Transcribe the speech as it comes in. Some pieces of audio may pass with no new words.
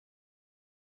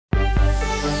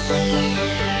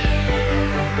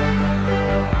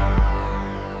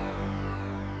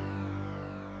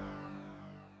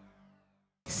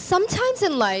Sometimes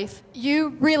in life, you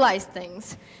realize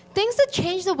things that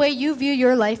change the way you view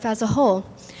your life as a whole.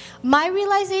 My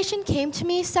realization came to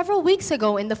me several weeks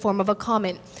ago in the form of a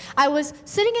comment. I was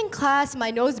sitting in class,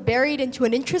 my nose buried into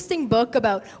an interesting book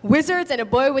about wizards and a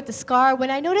boy with a scar,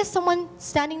 when I noticed someone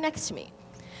standing next to me.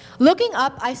 Looking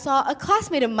up, I saw a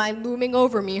classmate of mine looming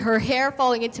over me, her hair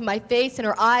falling into my face and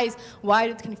her eyes wide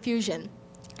with confusion.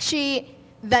 She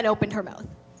then opened her mouth.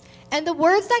 And the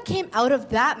words that came out of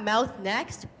that mouth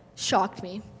next shocked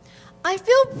me. I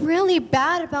feel really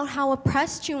bad about how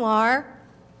oppressed you are.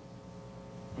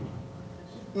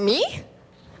 Me?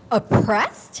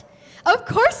 Oppressed? Of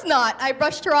course not. I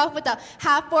brushed her off with a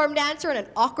half-formed answer and an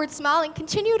awkward smile and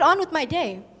continued on with my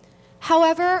day.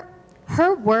 However,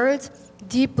 her words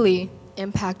deeply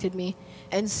impacted me,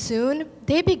 and soon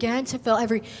they began to fill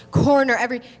every corner,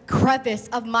 every crevice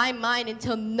of my mind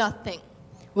until nothing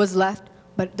was left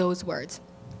but those words.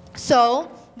 So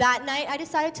that night, I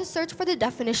decided to search for the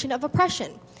definition of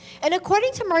oppression. And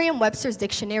according to Merriam-Webster's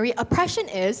dictionary, oppression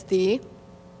is the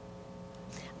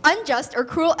unjust or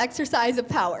cruel exercise of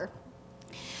power.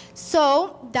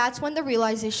 So that's when the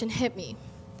realization hit me.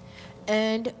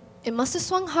 And it must have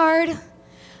swung hard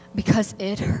because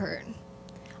it hurt.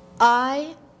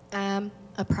 I am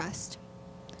oppressed.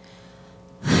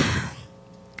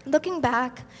 Looking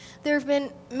back, there have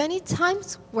been many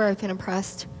times where I've been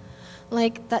oppressed.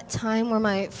 Like that time where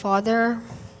my father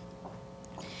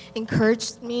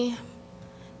encouraged me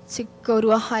to go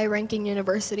to a high-ranking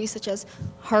university such as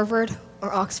Harvard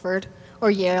or Oxford or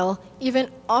Yale,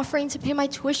 even offering to pay my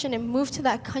tuition and move to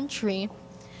that country.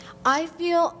 I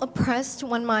feel oppressed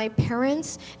when my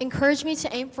parents encourage me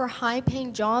to aim for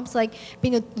high-paying jobs like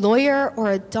being a lawyer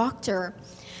or a doctor.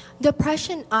 The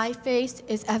oppression I face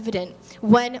is evident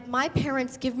when my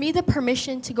parents give me the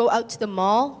permission to go out to the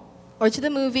mall or to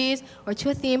the movies or to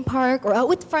a theme park or out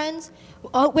with friends,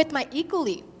 out with my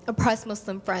equally oppressed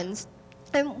Muslim friends.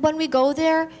 And when we go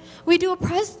there, we do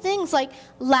oppressed things like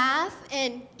laugh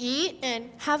and eat and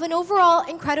have an overall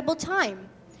incredible time.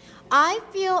 I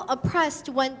feel oppressed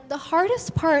when the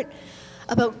hardest part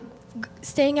about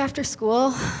staying after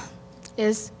school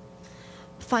is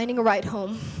finding a ride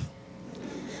home.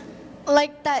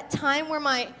 Like that time where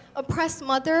my oppressed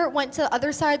mother went to the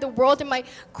other side of the world and my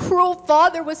cruel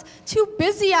father was too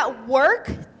busy at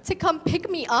work to come pick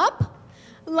me up.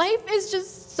 Life is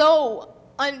just so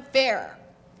unfair.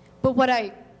 But what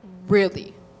I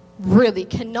really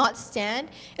cannot stand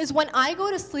is when I go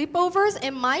to sleepovers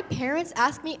and my parents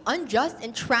ask me unjust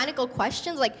and tyrannical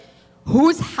questions like,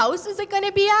 whose house is it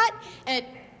gonna be at? And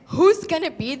who's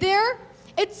gonna be there?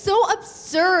 It's so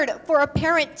absurd for a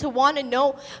parent to want to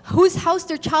know whose house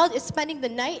their child is spending the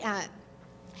night at.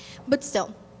 But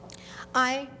still,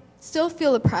 I still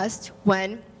feel oppressed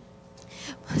when,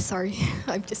 sorry,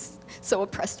 I'm just so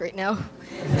oppressed right now.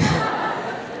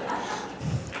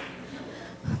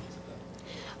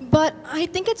 But I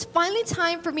think it's finally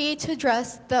time for me to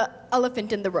address the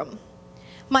elephant in the room,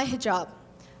 my hijab.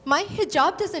 My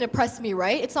hijab doesn't oppress me,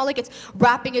 right? It's not like it's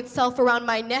wrapping itself around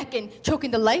my neck and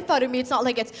choking the life out of me. It's not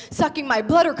like it's sucking my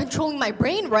blood or controlling my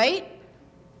brain, right?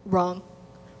 Wrong.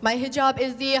 My hijab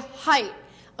is the height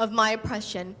of my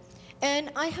oppression.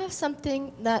 And I have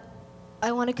something that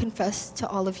I want to confess to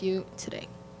all of you today.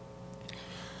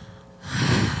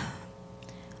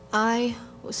 I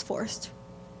was forced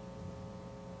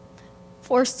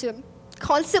to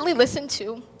constantly listen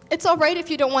to, "It's all right if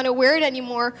you don't want to wear it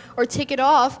anymore or take it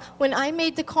off," when I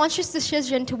made the conscious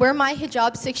decision to wear my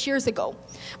hijab 6 years ago.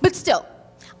 But still,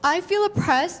 I feel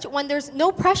oppressed when there's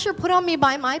no pressure put on me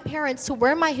by my parents to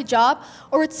wear my hijab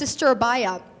or its sister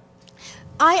abaya.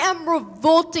 I am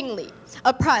revoltingly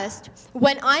oppressed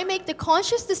when I make the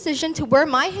conscious decision to wear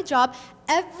my hijab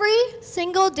every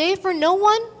single day for no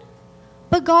one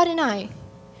but God and I.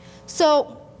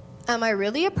 So, am I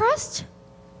really oppressed?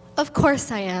 Of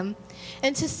course I am.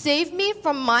 And to save me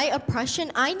from my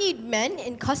oppression, I need men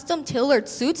in custom-tailored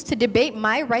suits to debate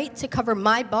my right to cover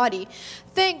my body.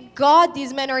 Thank God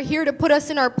these men are here to put us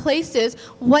in our places.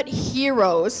 What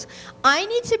heroes. I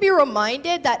need to be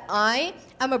reminded that I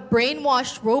am a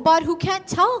brainwashed robot who can't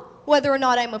tell whether or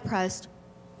not I'm oppressed.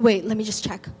 Wait, let me just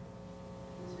check.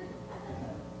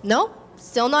 No,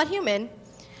 still not human.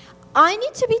 I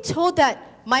need to be told that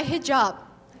my hijab,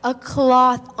 a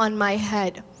cloth on my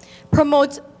head,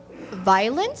 promotes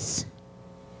violence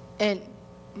and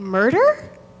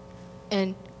murder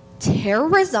and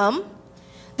terrorism,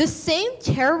 the same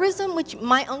terrorism which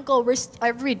my uncle risked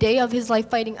every day of his life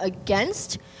fighting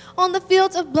against on the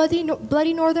fields of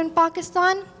bloody northern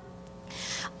Pakistan.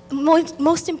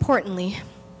 Most importantly,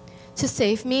 to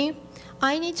save me,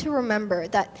 I need to remember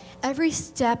that every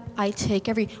step I take,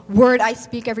 every word I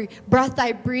speak, every breath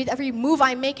I breathe, every move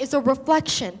I make is a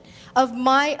reflection of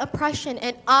my oppression.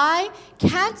 And I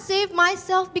can't save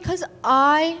myself because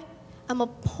I am a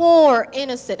poor,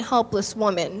 innocent, helpless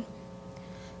woman.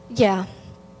 Yeah.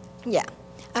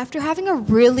 After having a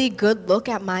really good look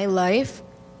at my life,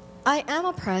 I am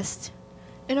oppressed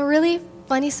in a really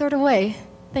funny sort of way.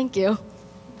 Thank you.